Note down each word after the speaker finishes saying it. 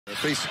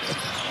Face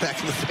back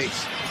in the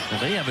face. Well,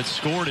 they haven't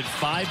scored in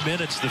 5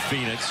 minutes, the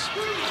Phoenix.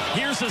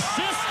 Here's assist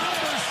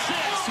number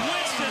 6.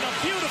 Winston, a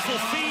beautiful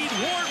feed.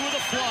 Ward with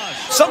a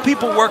flush. Some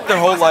people work their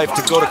whole life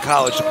to go to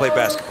college to play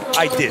basketball.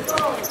 I did.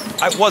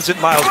 I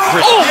wasn't Miles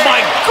Christian. Oh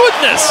my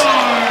goodness!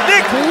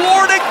 Nick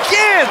Ward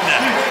again!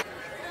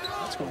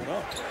 What's going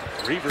on?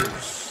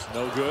 Reavers,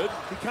 no good.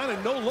 He kind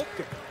of no-looked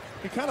him.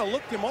 He kind of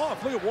looked him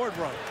off. Look at Ward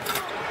run.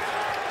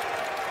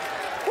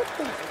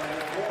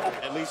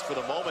 At least for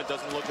the moment,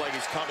 doesn't look like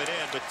he's coming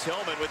in, but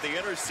Tillman with the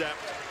intercept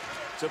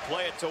to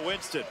play it to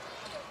Winston.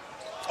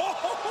 Oh,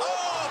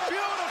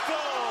 beautiful!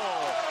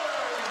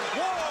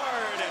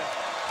 Ward!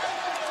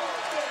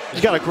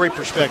 He's got a great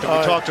perspective.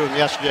 We talked to him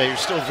yesterday. He's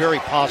still very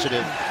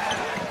positive.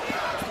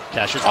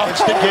 Cassius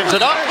Winston gives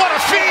it up. What a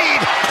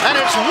feed! And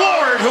it's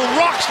Ward who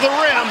rocks the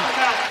rim.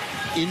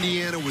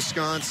 Indiana,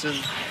 Wisconsin,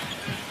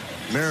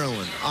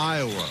 Maryland,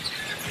 Iowa,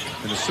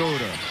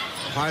 Minnesota,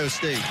 Ohio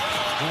State.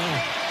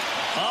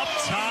 Up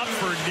top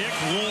for Nick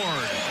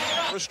Ward.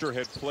 Forster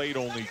had played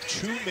only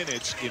 2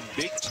 minutes in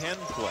Big Ten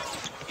play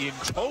in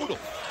total.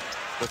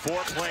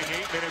 Before playing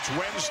 8 minutes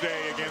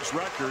Wednesday against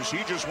Rutgers,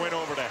 he just went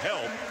over to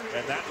help,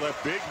 and that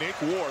left big Nick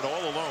Ward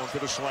all alone for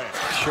the slam.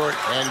 Short,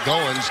 and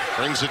Goins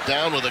brings it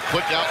down with a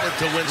quick outlet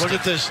to Winston. Look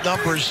at this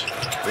numbers.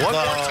 One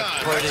more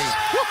time.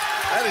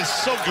 That is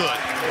so good.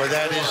 Well,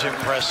 that is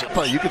impressive.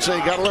 You could say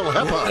he got a little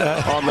help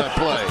on that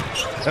play.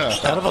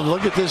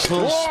 Look at this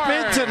little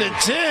spin to the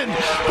chin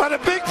by the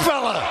big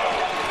fella.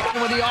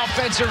 With the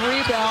offensive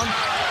rebound,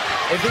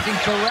 if he can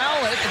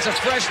corral it, it's a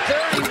fresh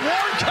 30.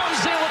 Ward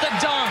comes in with a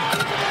dunk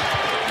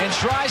and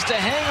tries to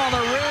hang on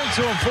the rim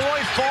to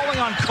avoid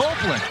falling on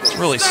Copeland. It's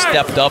really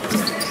stepped up,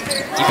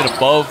 even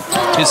above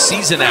his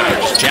season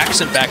average.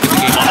 Jackson back in the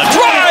game on the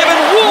drive,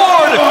 and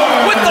Ward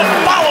with the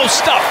follow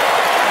stuff.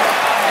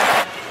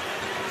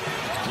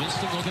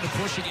 Winston looking to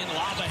push again,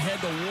 lob ahead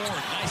to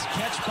Ward. Nice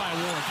catch by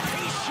Ward.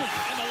 Patient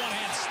and the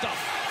one-hand stuff.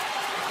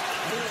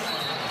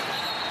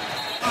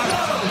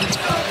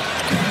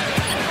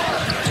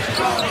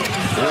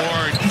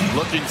 Ward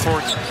looking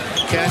for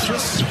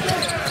Cassius.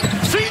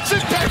 Feeds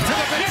it back to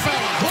the big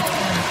fella.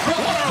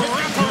 What a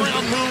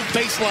wraparound move,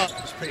 baseline.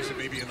 This pace it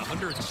maybe in the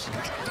hundreds.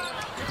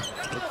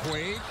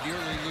 McQuaid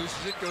nearly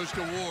loses it, goes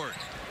to Ward.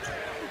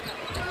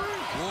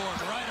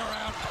 Ward right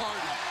around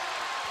Carter.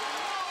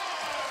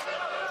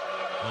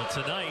 Well,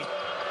 tonight,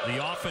 the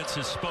offense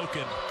has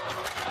spoken.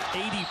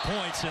 80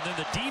 points, and then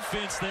the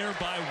defense there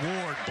by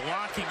Ward,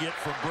 blocking it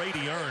from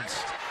Brady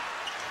Ernst.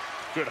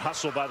 Good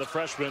hustle by the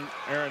freshman,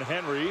 Aaron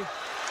Henry.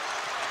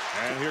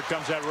 And here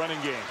comes that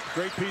running game.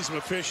 Great piece of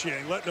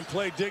officiating, letting him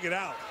play, dig it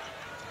out.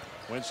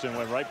 Winston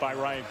went right by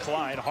Ryan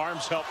Klein.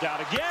 Harms helped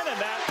out again, and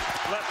that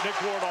left Nick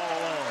Ward all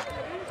alone.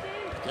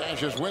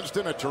 Cassius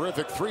Winston, a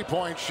terrific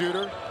three-point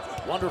shooter.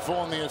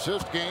 Wonderful in the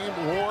assist game.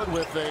 Ward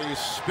with a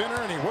spinner,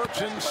 and he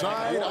works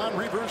inside on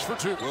Reavers for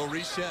 2. We'll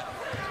reset.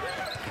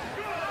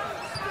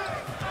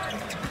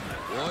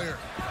 Warrior.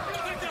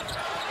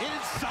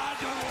 Inside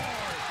the Ward.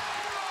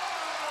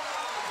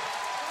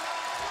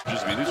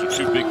 I mean, these are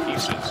 2 big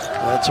pieces.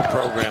 That's a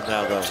program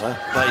now, though. Huh?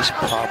 Nice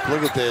pop.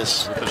 Look at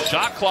this. The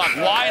shot clock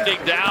winding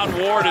down.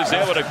 Ward is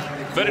able to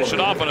finish it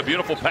off on a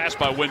beautiful pass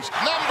by Winston.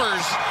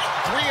 Numbers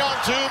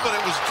 3-on-2, but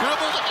it was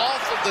dribbled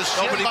off of the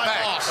shin by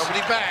Moss.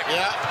 Nobody back.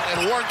 Yeah,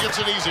 and Ward gets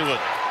an easy one.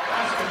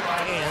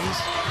 Hands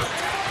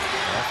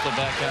off the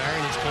back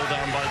iron. It's pulled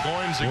down by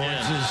Goins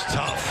again. Goins is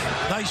tough.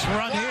 Nice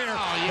run here.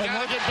 You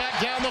got to get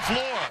back down the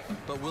floor.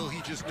 But will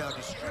he just now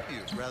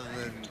distribute rather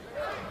than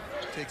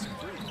take some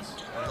threes?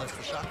 Unless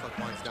the shot clock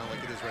winds down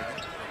like it is right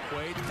now.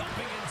 Quaid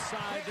dumping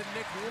inside to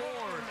Nick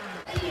Ward.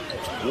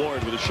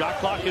 Ward with a shot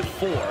clock at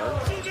 4.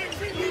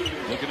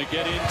 Looking to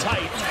get in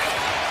tight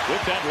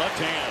with that left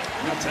hand.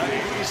 I'll tell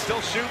you, he's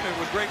still shooting it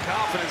with great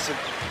confidence.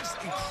 He's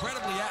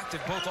incredibly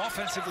active, both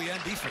offensively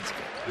and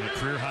defensively. A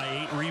career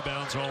high 8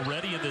 rebounds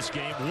already in this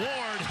game.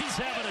 Ward, he's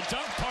having a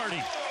dunk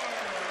party.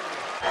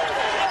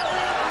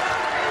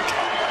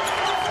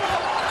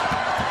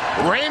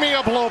 Ramey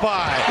a blow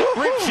by.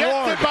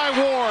 Rejected by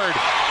Ward.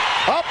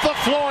 Up the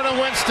floor to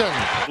Winston.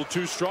 A little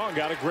too strong,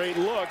 got a great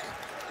look.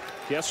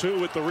 Guess who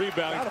with the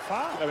rebound?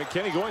 I mean,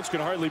 Kenny Goins can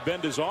hardly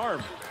bend his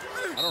arm.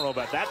 I don't know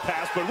about that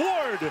pass, but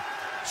Ward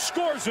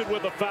scores it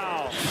with a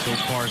foul. So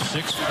far, 6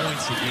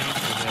 points a game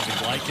for them.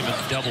 We like him in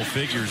double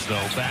figures,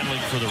 though,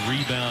 battling for the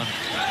rebound.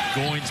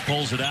 Goins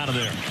pulls it out of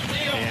there.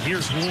 And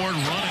here's Ward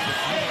running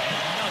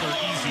another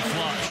easy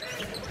flush.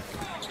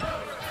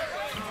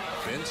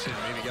 Vincent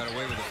maybe got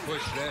away with a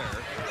push there.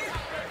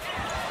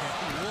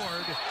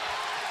 Ward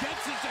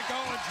gets it to go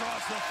and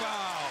draws the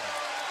foul.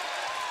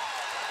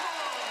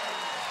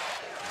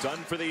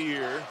 Done for the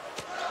year.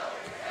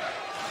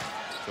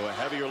 So a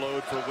heavier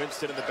load for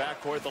Winston in the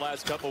backcourt the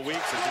last couple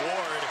weeks as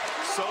Ward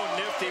so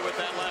nifty with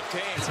that left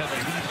hand. He's had the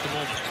lead at the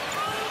moment.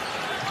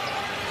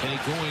 Kenny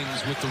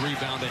Goins with the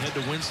rebound ahead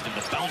to Winston.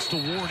 The bounce to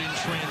Ward in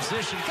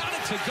transition. Got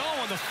it to go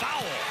on the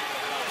foul.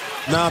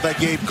 Now that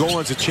gave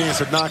Goins a chance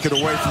to knock it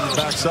away from the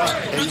backside.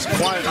 He's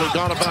quietly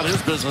gone about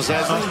his business,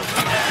 hasn't he?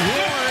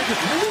 Ward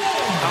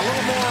A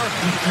little more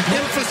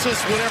emphasis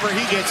whenever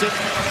he gets it.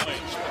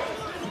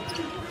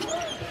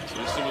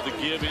 Winston with the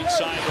give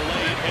inside the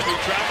lane. Heavy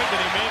traffic,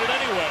 and he made it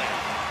anyway.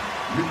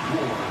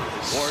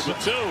 Ward with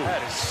 2.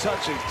 That is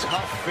such a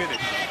tough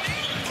finish.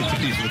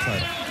 Continues for the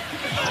title.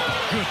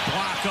 Good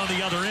block on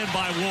the other end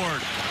by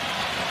Ward.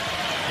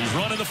 He's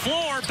running the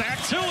floor.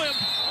 Back to him.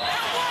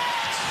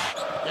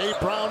 Dave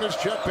Brown is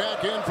checked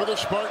back in for the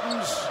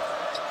Spartans.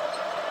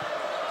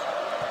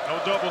 No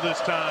double this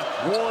time.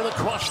 Ward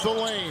across the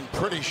lane.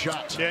 Pretty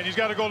shot. Yeah, and he's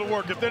got to go to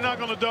work. If they're not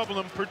going to double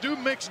him, Purdue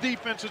mixed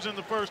defenses in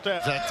the first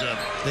half. That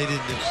they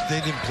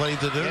didn't play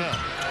to their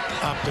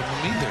optimum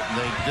either.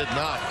 They did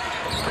not.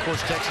 Of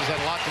course, Texas had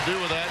a lot to do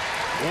with that.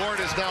 Ward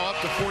is now up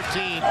to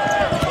 14.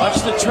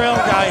 Watch the trail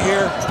guy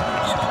here.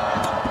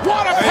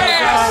 What a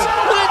pass!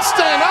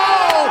 Winston!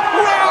 Oh!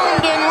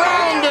 Round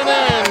and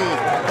in!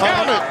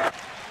 Count it!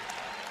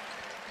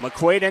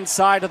 McQuaid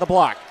inside of the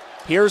block.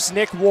 Here's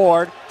Nick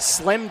Ward,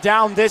 slimmed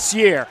down this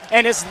year,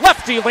 and his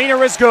lefty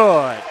leaner is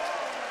good.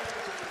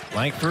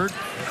 Langford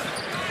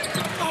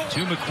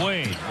to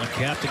McQuaid. One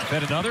captain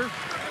fed another.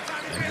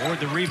 And Ward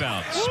the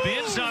rebound.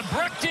 Spins on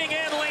Bruchting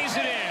and lays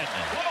it in.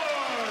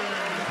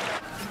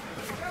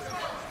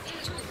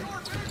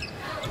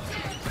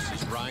 This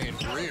is Ryan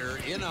Greer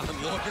in on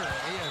Lawyer.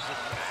 He has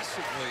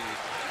massively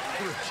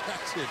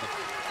rejected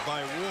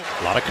by Ward.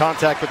 A lot of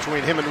contact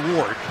between him and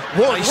Ward.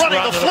 Ward nice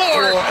running the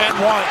floor. And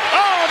one.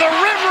 Oh, the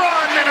rim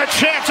run and a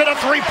chance at a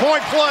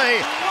three-point play.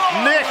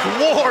 Nick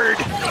Ward.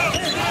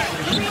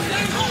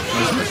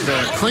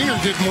 Kriener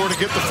did more to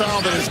get the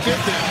foul than his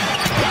gifted.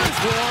 There's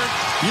Ward.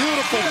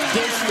 Beautiful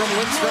dish from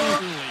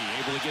Winston.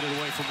 Able to get it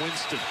away from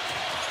Winston.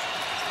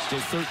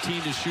 Still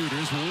 13 to shoot.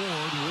 Here's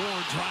Ward.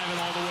 Ward driving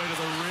all the way to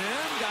the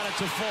rim. Got it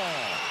to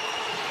fall.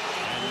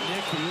 And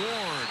Nick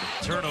Ward.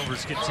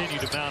 Turnovers continue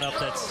to mount up.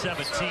 That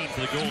 17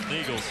 for the Golden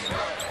Eagles.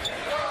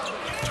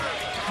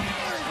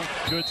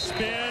 Good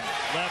spin.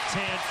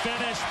 Left-hand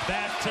finish.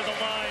 Back to the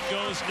line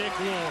goes Nick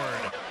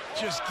Ward.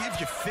 Just give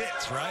you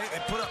fits, right?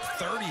 They put up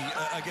 30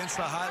 against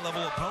a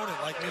high-level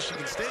opponent like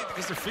Michigan State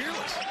because they're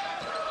fearless.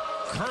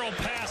 Curl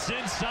pass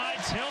inside.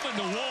 Tillman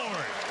to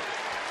Ward.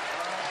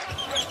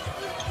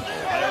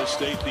 Ohio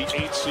State, the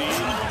 8th seed.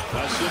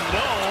 Wesson,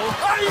 no.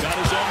 Got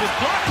his own with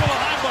blocked from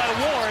behind by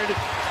Ward.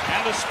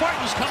 And the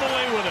Spartans come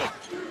away with it.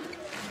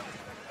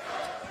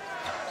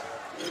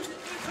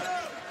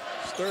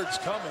 Third's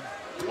coming.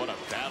 What a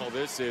battle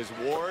this is.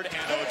 Ward and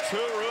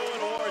Oturu,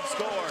 and Ward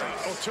scores.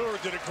 Oturu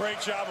did a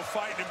great job of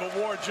fighting him, but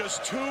Ward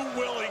just too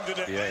willing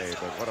to. Yeah,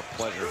 but what a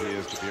pleasure he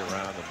is to be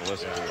around and to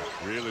listen to.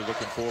 Really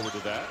looking forward to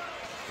that.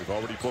 We've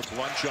already booked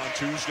lunch on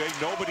Tuesday.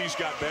 Nobody's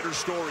got better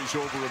stories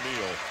over a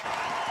meal.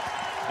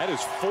 That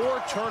is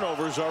 4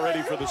 turnovers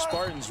already for the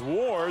Spartans.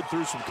 Ward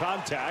through some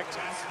contact.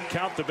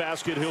 Count the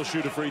basket. He'll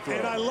shoot a free throw.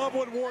 And I love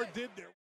what Ward did there.